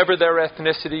 whatever their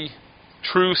ethnicity,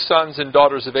 true sons and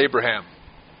daughters of Abraham.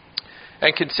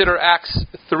 And consider Acts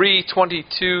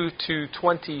 3:22 to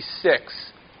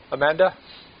 26. Amanda?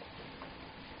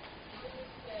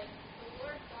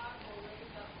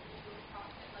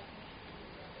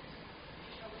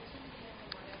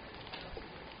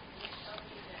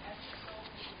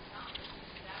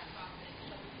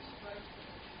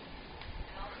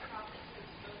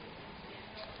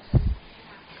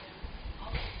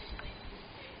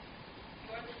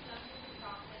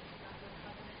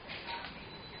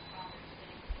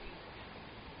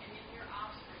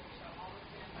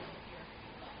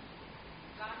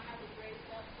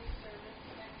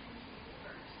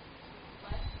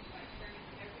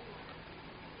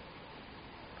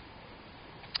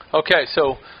 Okay,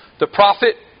 so the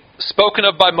prophet spoken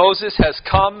of by Moses has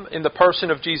come in the person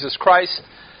of Jesus Christ,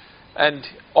 and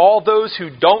all those who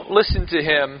don't listen to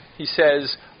him, he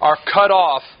says, are cut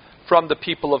off from the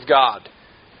people of God.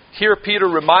 Here Peter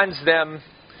reminds them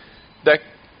that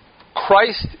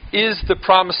Christ is the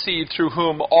promised seed through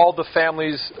whom all the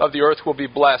families of the earth will be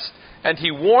blessed. And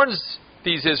he warns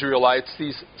these Israelites,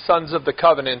 these sons of the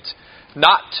covenant,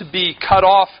 not to be cut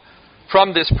off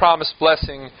from this promised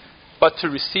blessing, but to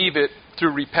receive it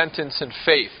through repentance and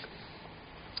faith.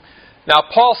 Now,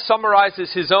 Paul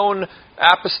summarizes his own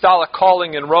apostolic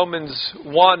calling in Romans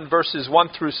 1, verses 1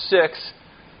 through 6,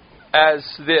 as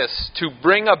this: to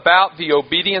bring about the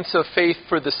obedience of faith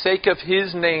for the sake of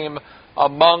his name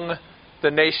among the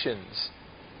nations.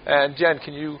 And Jen,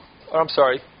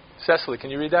 Cecily, can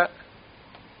you read that?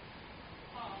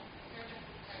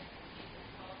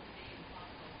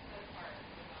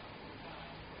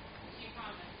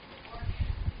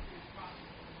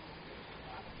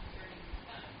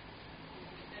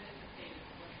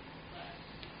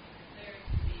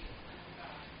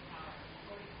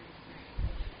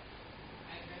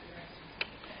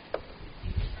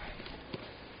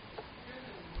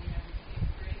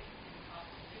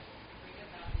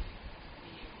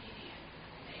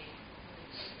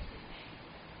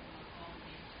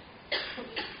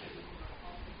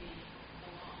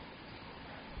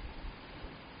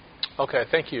 Okay,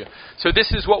 thank you. So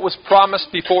this is what was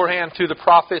promised beforehand through the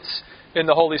prophets in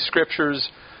the Holy Scriptures,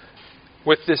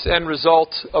 with this end result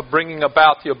of bringing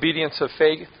about the obedience of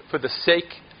faith for the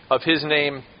sake of his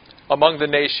name among the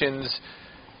nations,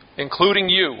 including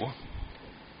you,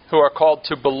 who are called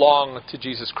to belong to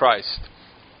Jesus Christ.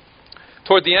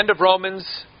 Toward the end of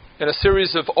Romans, in a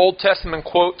series of Old Testament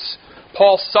quotes,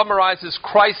 Paul summarizes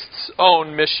Christ's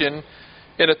own mission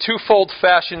in a twofold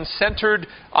fashion, centered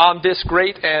on this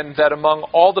great end that among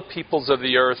all the peoples of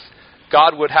the earth,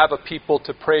 God would have a people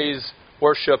to praise,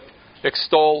 worship,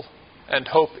 extol, and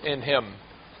hope in him.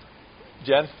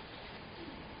 Jen?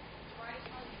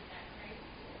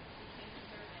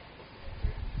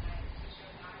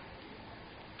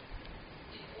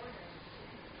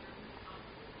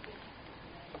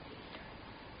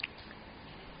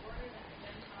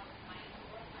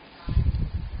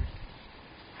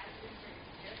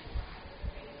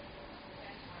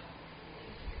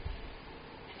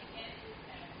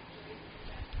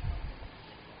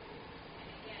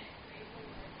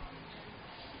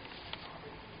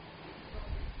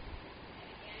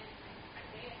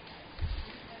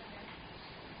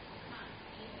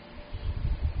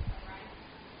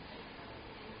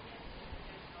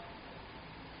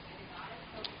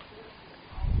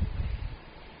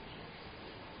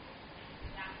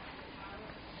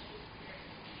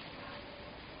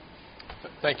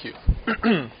 Thank you.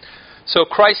 So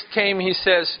Christ came, he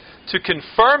says, to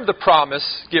confirm the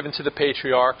promise given to the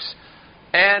patriarchs,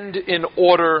 and in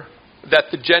order that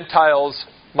the Gentiles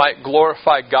might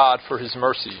glorify God for his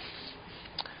mercy.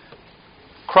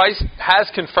 Christ has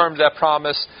confirmed that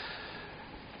promise.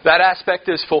 That aspect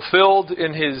is fulfilled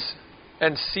in his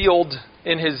and sealed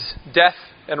in his death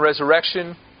and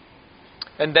resurrection.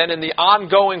 And then in the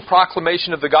ongoing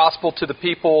proclamation of the gospel to the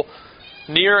people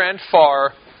near and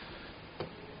far,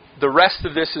 the rest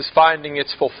of this is finding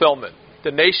its fulfillment. The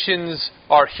nations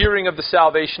are hearing of the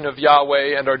salvation of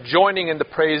Yahweh and are joining in the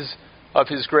praise of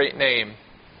his great name.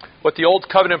 What the Old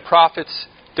Covenant prophets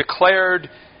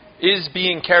declared is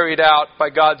being carried out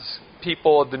by God's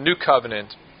people of the New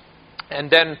Covenant. And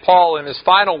then Paul, in his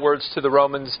final words to the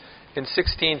Romans in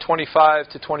 16:25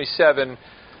 to 27,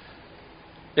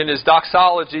 in his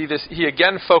doxology, he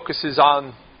again focuses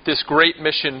on this great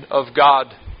mission of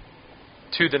God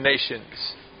to the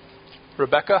nations.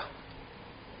 Rebecca?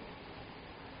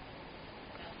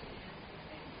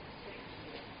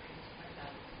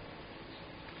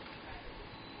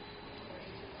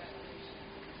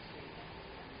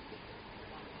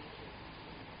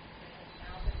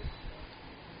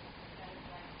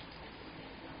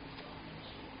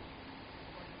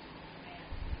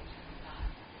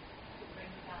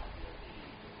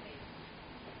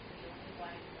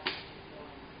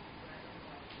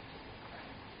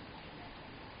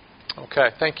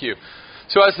 Okay, thank you.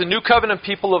 So as the New Covenant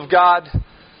people of God,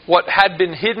 what had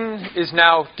been hidden is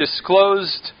now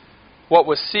disclosed. What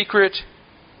was secret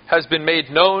has been made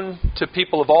known to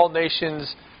people of all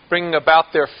nations, bringing about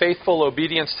their faithful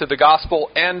obedience to the gospel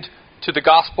and to the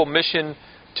gospel mission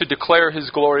to declare his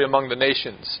glory among the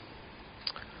nations.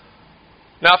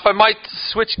 Now, if I might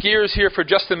switch gears here for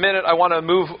just a minute, I want to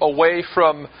move away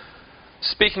from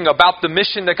speaking about the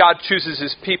mission that God chooses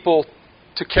his people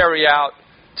to carry out,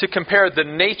 to compare the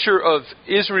nature of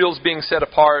Israel's being set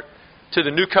apart to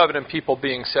the new covenant people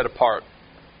being set apart.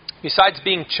 Besides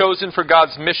being chosen for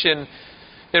God's mission,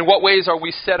 in what ways are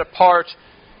we set apart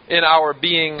in our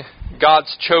being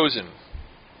God's chosen?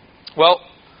 Well,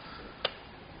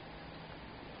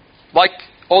 like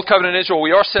Old Covenant Israel,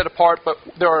 we are set apart, but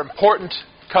there are important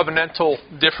covenantal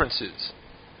differences.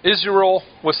 Israel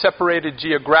was separated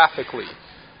geographically.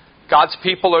 God's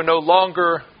people are no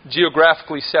longer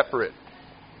geographically separate.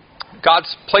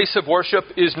 God's place of worship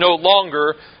is no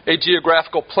longer a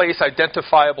geographical place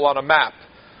identifiable on a map.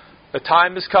 The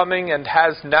time is coming and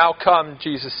has now come,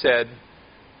 Jesus said,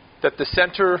 that the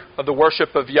center of the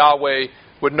worship of Yahweh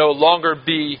would no longer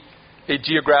be a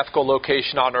geographical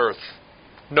location on earth.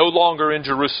 No longer in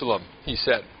Jerusalem, he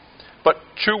said. But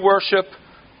true worship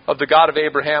of the God of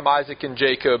Abraham, Isaac, and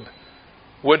Jacob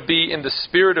would be in the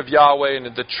spirit of Yahweh and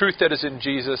in the truth that is in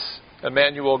Jesus,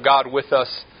 Emmanuel, God with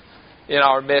us in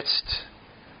our midst.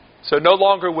 So no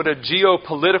longer would a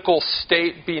geopolitical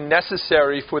state be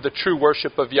necessary for the true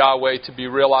worship of Yahweh to be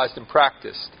realized and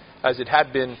practiced, as it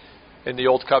had been in the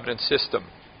Old Covenant system.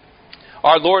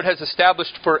 Our Lord has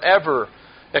established forever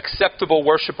acceptable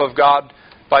worship of God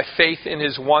by faith in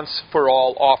His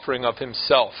once-for-all offering of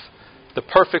Himself, the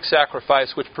perfect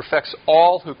sacrifice which perfects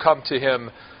all who come to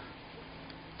Him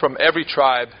from every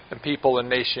tribe and people and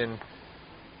nation,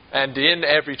 and in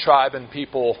every tribe and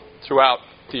people throughout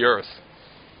the earth.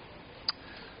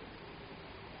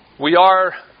 We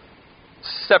are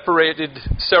separated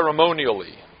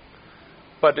ceremonially,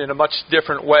 but in a much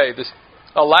different way. This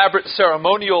elaborate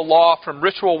ceremonial law, from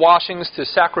ritual washings to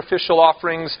sacrificial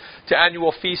offerings to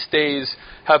annual feast days,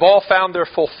 have all found their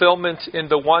fulfillment in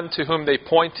the one to whom they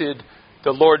pointed,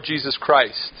 the Lord Jesus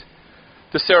Christ.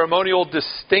 The ceremonial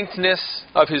distinctness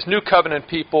of His new covenant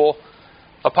people,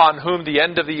 upon whom the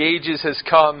end of the ages has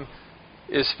come,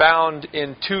 is found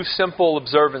in two simple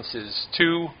observances,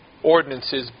 two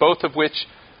ordinances, both of which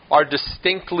are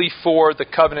distinctly for the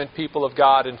covenant people of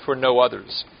God and for no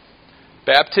others.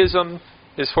 Baptism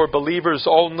is for believers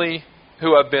only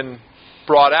who have been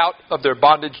brought out of their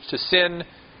bondage to sin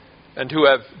and who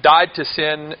have died to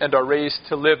sin and are raised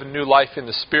to live a new life in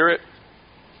the Spirit.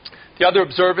 The other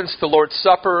observance, the Lord's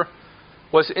Supper,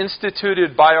 was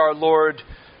instituted by our Lord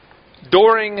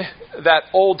during that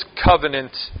Old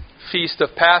Covenant feast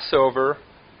of Passover,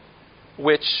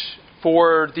 which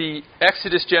for the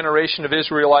Exodus generation of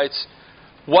Israelites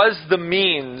was the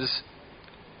means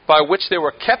by which they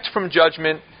were kept from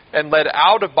judgment and led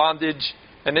out of bondage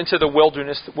and into the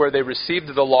wilderness, where they received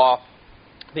the law,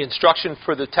 the instruction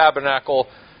for the tabernacle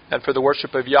and for the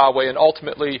worship of Yahweh, and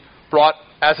ultimately brought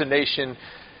as a nation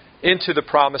into the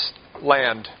promised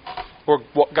land, where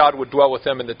God would dwell with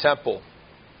them in the temple.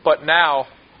 But now,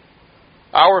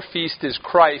 our feast is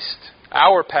Christ,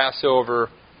 our Passover,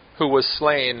 who was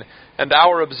slain, and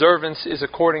our observance is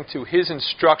according to His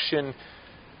instruction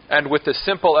and with the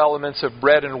simple elements of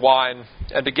bread and wine.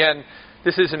 And again,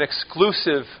 this is an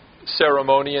exclusive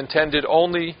ceremony intended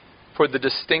only for the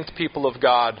distinct people of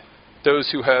God, those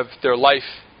who have their life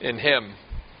in Him.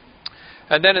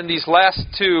 And then in these last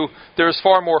two, there is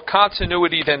far more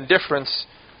continuity than difference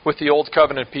with the Old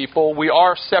Covenant people. We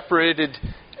are separated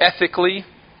ethically.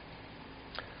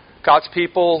 God's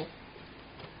people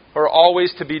are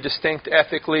always to be distinct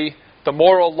ethically. The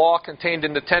moral law contained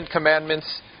in the Ten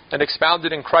Commandments and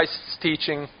expounded in Christ's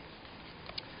teaching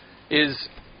is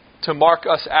to mark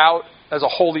us out as a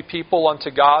holy people unto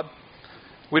God.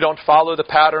 We don't follow the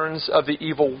patterns of the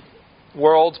evil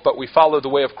world, but we follow the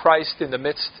way of Christ in the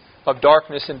midst of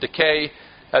darkness and decay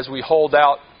as we hold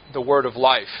out the word of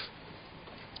life.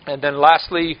 And then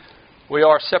lastly, we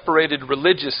are separated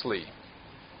religiously.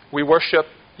 We worship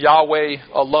Yahweh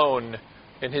alone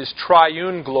in His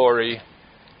triune glory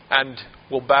and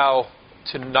will bow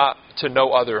to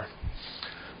no other.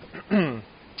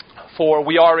 For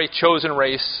we are a chosen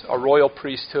race, a royal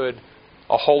priesthood,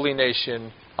 a holy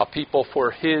nation, a people for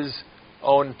His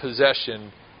own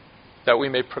possession, that we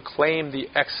may proclaim the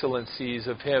excellencies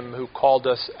of Him who called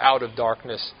us out of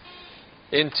darkness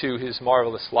into His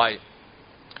marvelous light.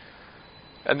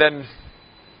 And then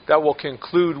that will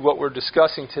conclude what we're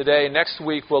discussing today. Next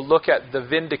week we'll look at the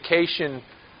vindication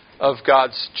of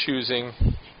God's choosing.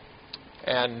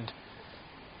 And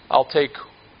I'll take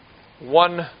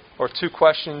one or two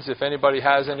questions if anybody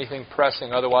has anything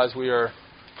pressing. Otherwise we are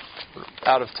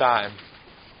out of time.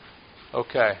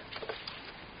 Okay.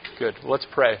 Good. Let's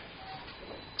pray.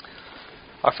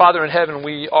 Our Father in heaven,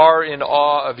 we are in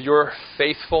awe of Your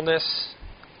faithfulness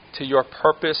to Your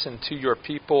purpose and to Your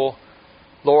people.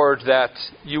 Lord, that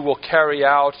You will carry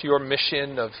out Your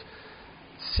mission of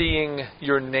seeing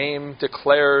Your name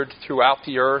declared throughout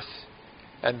the earth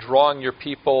and drawing Your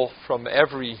people from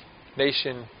every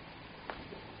nation,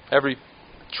 every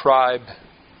tribe,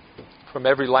 from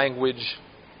every language,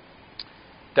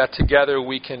 that together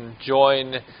we can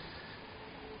join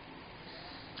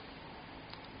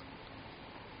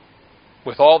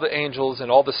with all the angels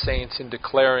and all the saints in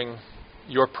declaring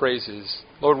your praises.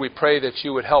 Lord, we pray that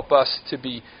you would help us to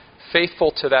be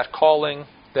faithful to that calling,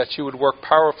 that you would work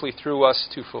powerfully through us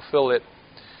to fulfill it,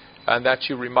 and that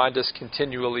you remind us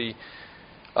continually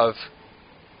of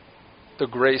the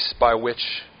grace by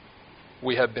which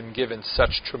we have been given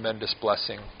such tremendous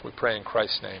blessing. We pray in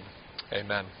Christ's name.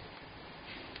 Amen.